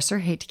hairdresser. I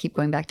hate to keep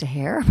going back to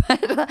hair,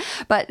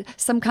 but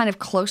some kind of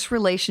close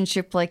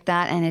relationship like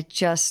that. And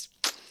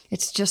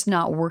it's just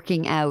not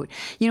working out.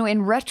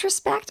 In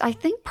retrospect, I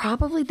think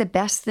probably the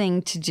best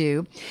thing to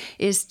do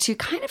is to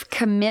kind of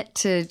commit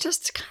to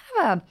just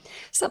kind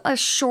of a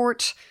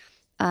short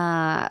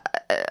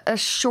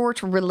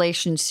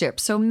relationship.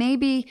 So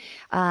maybe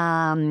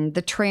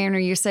the trainer,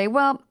 you say,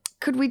 well,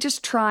 could we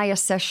just try a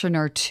session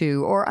or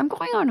two? Or I'm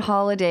going on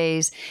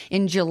holidays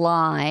in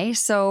July,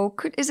 so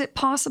is it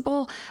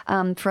possible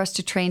for us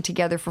to train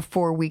together for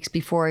 4 weeks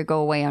before I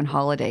go away on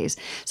holidays?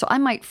 So I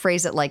might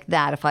phrase it like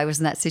that if I was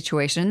in that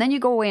situation. And then you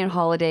go away on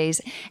holidays,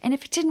 and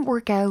if it didn't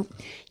work out,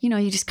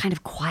 you just kind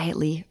of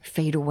quietly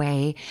fade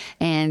away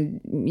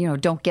and,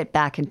 don't get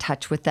back in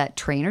touch with that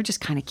trainer.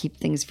 Just kind of keep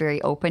things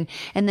very open.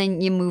 And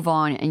then you move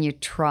on and you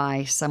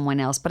try someone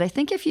else. But I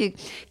think if you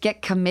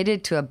get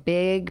committed to a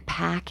big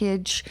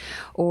package,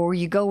 or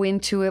you go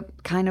into it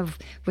kind of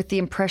with the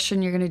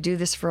impression you're going to do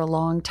this for a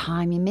long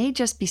time, you may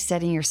just be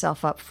setting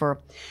yourself up for,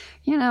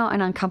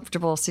 an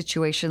uncomfortable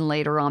situation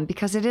later on,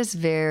 because it is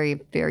very,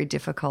 very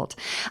difficult.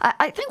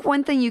 I think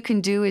one thing you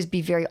can do is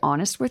be very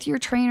honest with your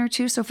trainer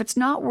too. So if it's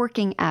not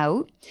working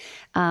out,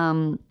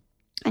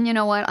 and you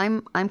know what?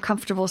 I'm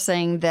comfortable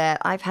saying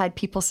that I've had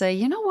people say,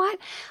 you know what?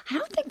 I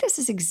don't think this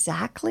is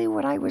exactly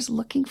what I was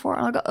looking for.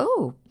 And I'll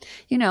go,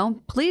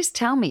 please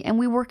tell me. And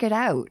we work it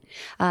out.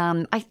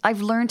 I've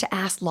learned to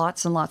ask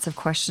lots and lots of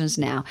questions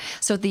now.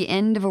 So at the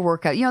end of a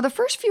workout, the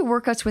first few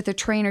workouts with a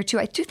trainer too,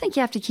 I do think you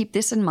have to keep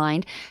this in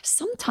mind.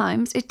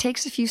 Sometimes it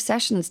takes a few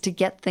sessions to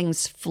get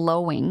things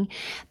flowing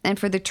and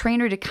for the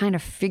trainer to kind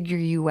of figure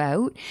you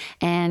out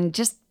and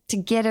just to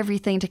get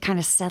everything to kind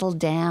of settle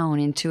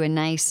down into a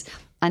nice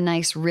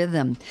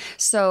rhythm.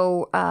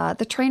 So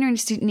the trainer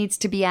needs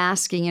to be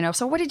asking,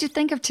 so what did you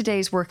think of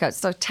today's workout?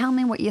 So tell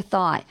me what you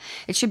thought.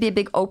 It should be a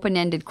big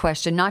open-ended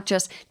question, not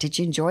just, did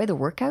you enjoy the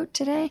workout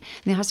today?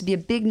 And there has to be a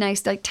big,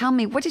 nice, tell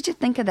me, what did you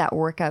think of that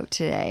workout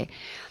today?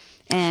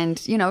 And,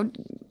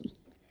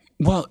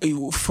 Well,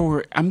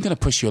 I'm going to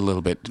push you a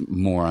little bit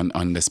more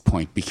on this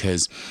point,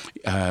 because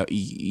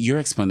your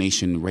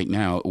explanation right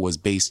now was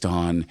based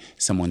on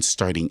someone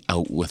starting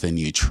out with a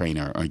new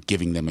trainer or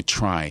giving them a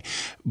try.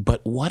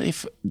 But what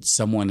if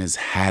someone has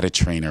had a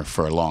trainer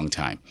for a long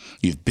time?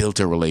 You've built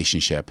a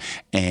relationship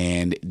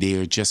and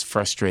they're just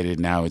frustrated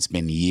now. It's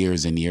been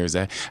years and years.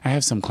 I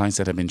have some clients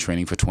that have been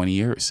training for 20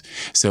 years.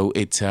 So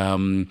it's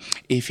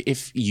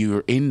if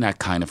you're in that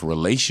kind of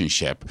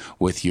relationship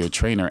with your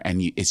trainer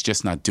and it's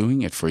just not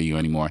doing it for you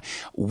anymore,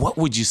 what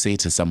would you say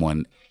to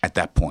someone at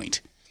that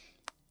point?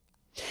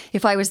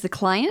 If I was the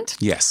client?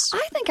 Yes.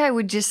 I think I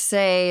would just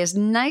say, as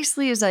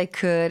nicely as I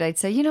could, I'd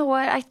say, you know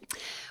what,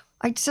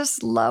 I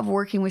just love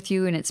working with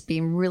you and it's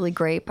been really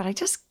great, but I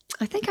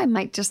think I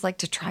might just like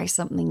to try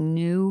something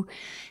new.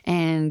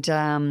 And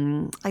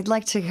I'd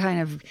like to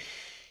kind of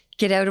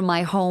get out of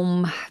my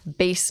home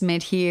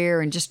basement here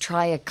and just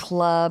try a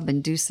club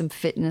and do some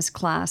fitness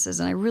classes.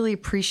 And I really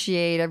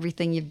appreciate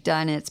everything you've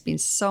done. It's been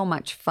so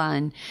much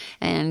fun.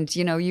 And,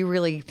 you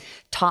really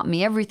taught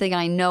me everything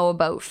I know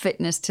about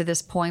fitness to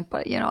this point.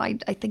 But, I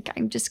think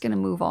I'm just going to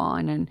move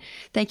on. And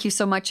thank you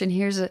so much. And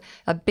here's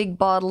a big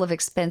bottle of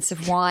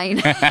expensive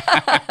wine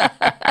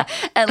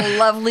and a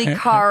lovely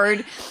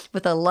card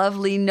with a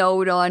lovely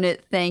note on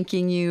it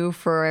thanking you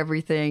for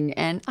everything.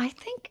 And I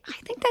think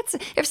that's,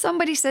 if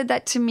somebody said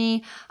that to me,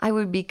 I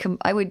would be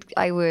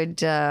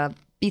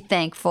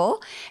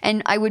thankful,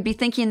 and I would be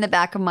thinking in the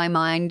back of my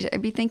mind,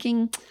 I'd be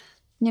thinking,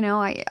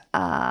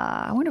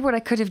 I wonder what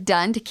I could have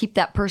done to keep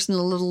that person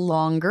a little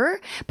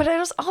longer. But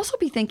I'd also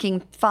be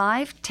thinking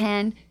 5,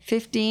 10,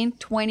 15,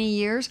 20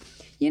 years,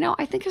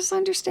 I think it's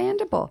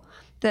understandable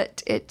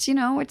that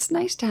it's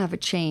nice to have a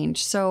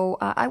change. So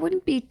I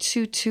wouldn't be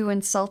too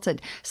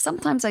insulted.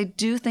 Sometimes I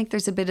do think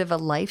there's a bit of a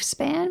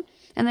lifespan,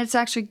 and it's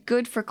actually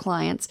good for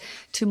clients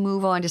to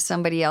move on to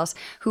somebody else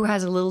who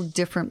has a little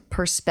different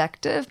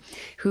perspective,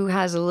 who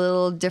has a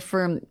little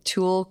different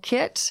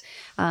toolkit,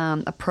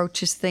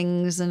 approaches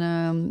things in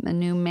a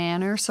new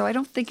manner. So I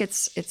don't think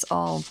it's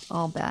all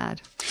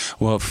bad.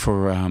 Well,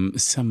 for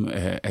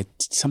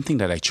something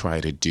that I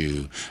try to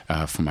do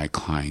for my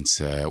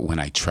clients when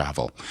I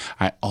travel,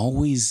 I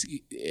always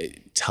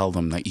tell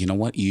them that,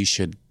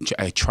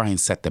 I try and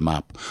set them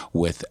up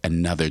with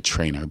another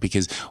trainer,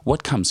 because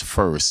what comes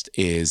first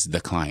is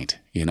the client.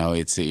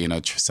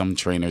 Some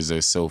trainers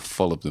are so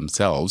full of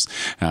themselves,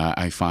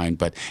 I find,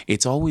 but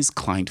it's always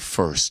client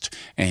first.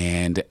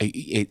 And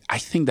I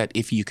think that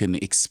if you can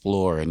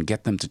explore and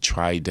get them to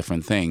try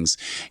different things,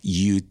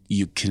 you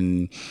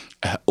can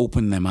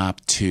open them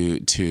up to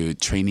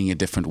training a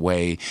different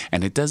way.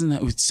 And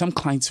some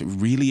clients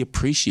really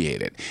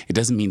appreciate it. It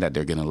doesn't mean that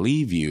they're going to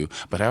leave you,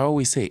 but I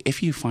always say,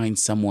 if you find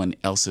someone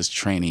else's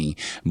training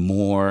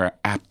more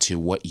apt to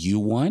what you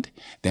want,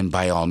 then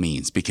by all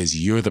means, because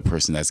you're the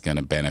person that's going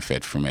to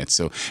benefit from it.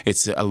 So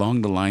it's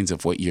along the lines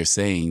of what you're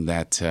saying,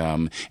 that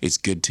it's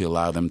good to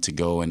allow them to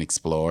go and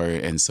explore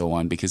and so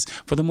on, because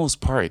for the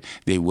most part,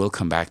 they will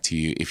come back to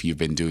you if you've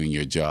been doing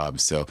your job.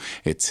 So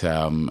it's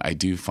I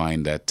do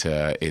find that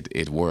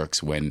it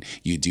works when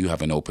you do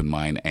have an open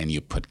mind and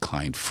you put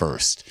client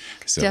first.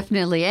 So.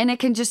 Definitely. And it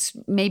can just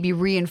maybe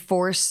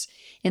reinforce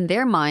in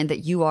their mind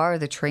that you are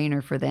the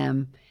trainer for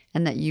them.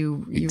 And that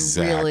you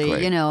exactly.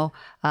 really,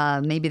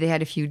 maybe they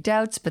had a few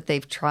doubts, but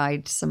they've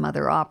tried some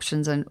other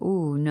options. And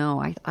no,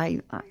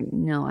 I'm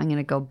going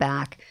to go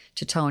back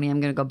to Tony.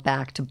 I'm going to go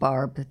back to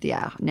Barb. But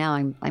yeah, now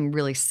I'm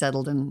really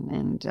settled,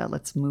 and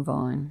let's move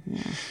on.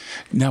 Yeah.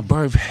 Now,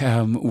 Barb,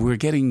 we're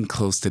getting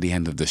close to the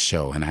end of the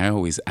show, and I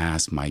always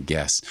ask my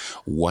guests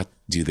what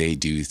do they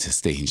do to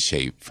stay in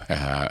shape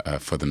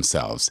for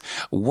themselves?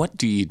 What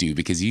do you do?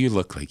 Because you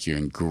look like you're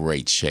in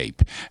great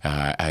shape.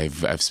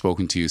 I've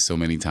spoken to you so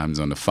many times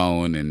on the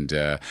phone, and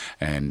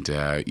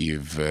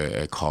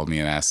you've called me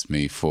and asked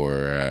me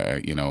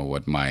for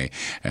what my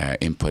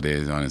input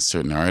is on a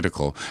certain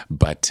article.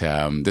 But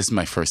this is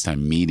my first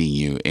time meeting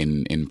you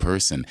in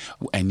person,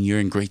 and you're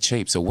in great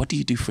shape. So what do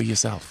you do for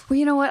yourself? Well,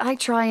 you know what? I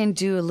try and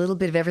do a little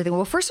bit of everything.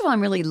 Well, first of all,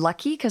 I'm really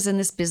lucky because in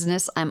this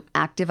business, I'm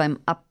active. I'm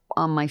up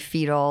on my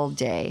feet all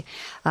day.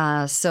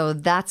 So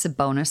that's a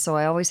bonus. So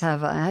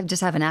I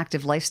just have an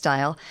active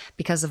lifestyle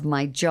because of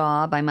my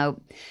job. I'm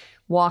out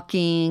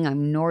walking,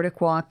 I'm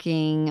Nordic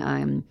walking,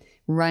 I'm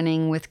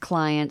running with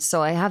clients.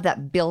 So I have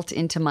that built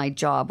into my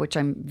job, which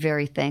I'm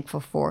very thankful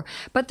for.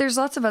 But there's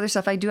lots of other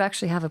stuff. I do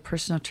actually have a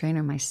personal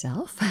trainer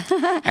myself.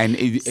 And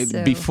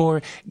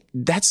before,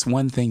 that's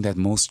one thing that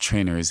most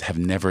trainers have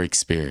never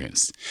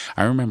experienced.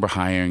 I remember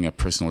hiring a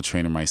personal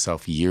trainer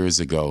myself years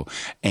ago,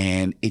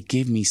 and it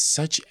gave me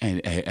such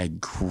a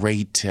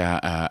great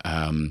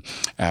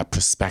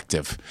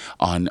perspective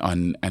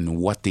on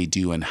what they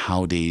do and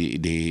how they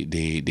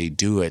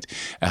do it.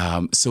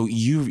 So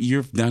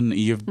you've done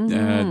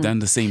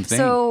the same thing.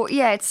 So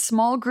yeah, it's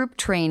small group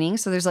training.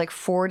 So there's like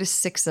 4 to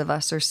 6 of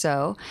us or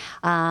so.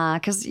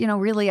 Because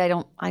really, I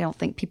don't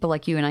think people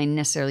like you and I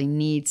necessarily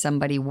need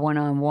somebody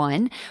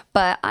one-on-one.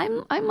 But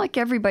I'm like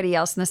everybody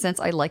else in the sense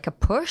I like a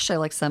push. I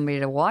like somebody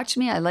to watch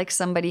me. I like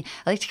to kind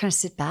of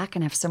sit back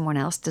and have someone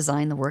else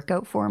design the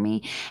workout for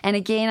me. And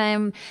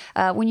again,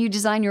 when you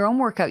design your own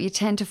workout, you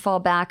tend to fall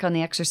back on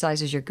the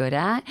exercises you're good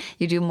at.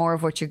 You do more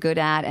of what you're good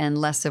at and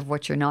less of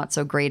what you're not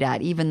so great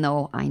at. Even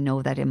though I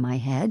know that in my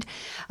head.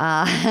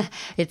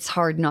 It's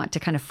hard not to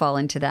kind of fall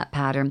into that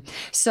pattern.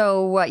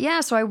 So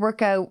so I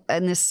work out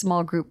in this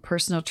small group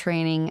personal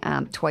training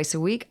twice a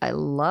week. I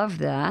love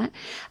that.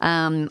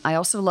 I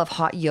also love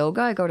hot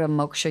yoga. I go to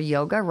Moksha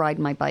Yoga, ride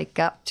my bike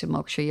up to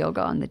Moksha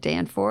Yoga on the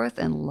Danforth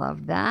and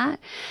love that.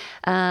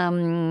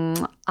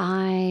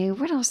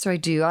 What else do I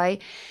do?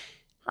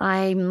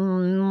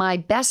 My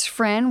best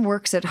friend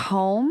works at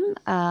home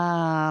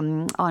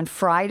on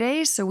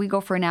Fridays, so we go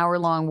for an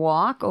hour-long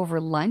walk over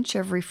lunch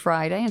every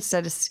Friday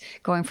instead of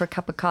going for a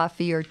cup of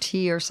coffee or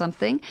tea or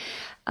something.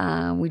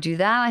 We do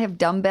that. I have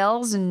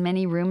dumbbells in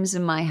many rooms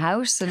in my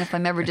house, and if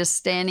I'm ever just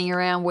standing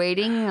around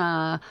waiting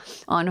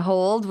on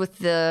hold with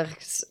the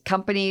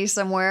company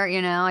somewhere,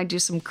 I do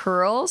some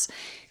curls.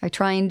 I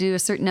try and do a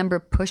certain number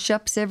of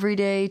push-ups every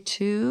day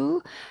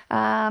too.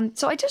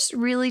 So I just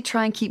really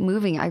try and keep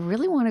moving. I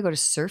really want to go to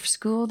surf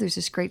school. There's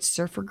this great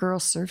surfer girl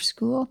surf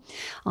school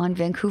on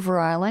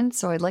Vancouver Island.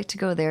 So I'd like to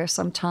go there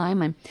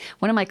sometime. And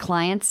one of my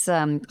clients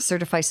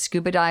certifies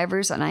scuba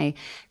divers, and I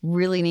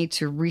really need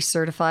to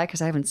recertify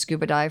because I haven't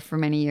scuba dived for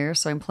many years.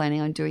 So I'm planning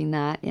on doing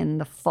that in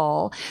the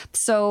fall.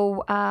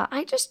 So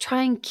I just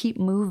try and keep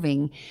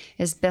moving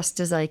as best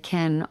as I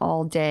can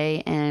all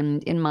day.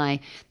 And in my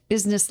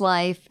business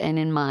life and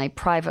in my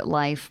private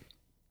life,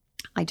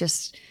 I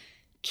just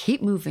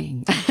keep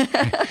moving.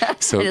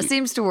 So and it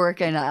seems to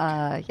work. And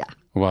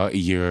Well,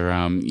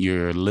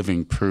 you're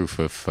living proof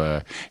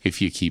of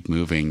if you keep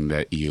moving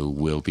that you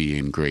will be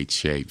in great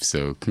shape.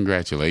 So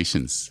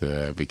congratulations,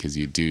 because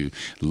you do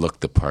look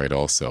the part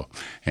also,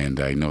 and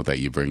I know that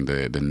you bring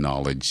the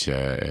knowledge,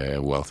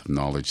 wealth of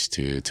knowledge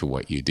to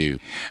what you do.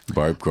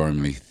 Barb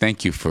Gormley,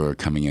 thank you for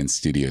coming in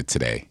studio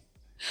today.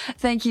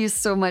 Thank you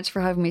so much for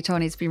having me,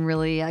 Tony. It's been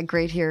really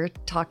great here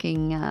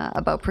talking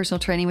about personal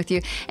training with you.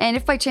 And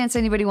if by chance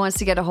anybody wants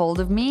to get a hold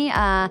of me,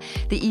 the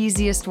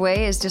easiest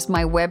way is just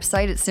my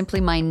website. It's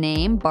simply my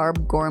name,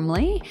 Barb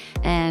Gormley.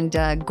 And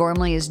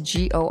Gormley is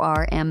Gormley,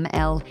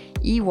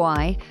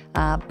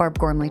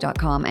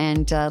 barbgormley.com.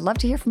 And love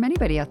to hear from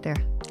anybody out there.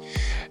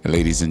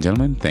 Ladies and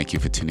gentlemen, thank you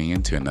for tuning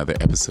in to another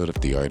episode of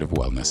The Art of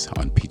Wellness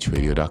on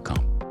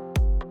peachradio.com.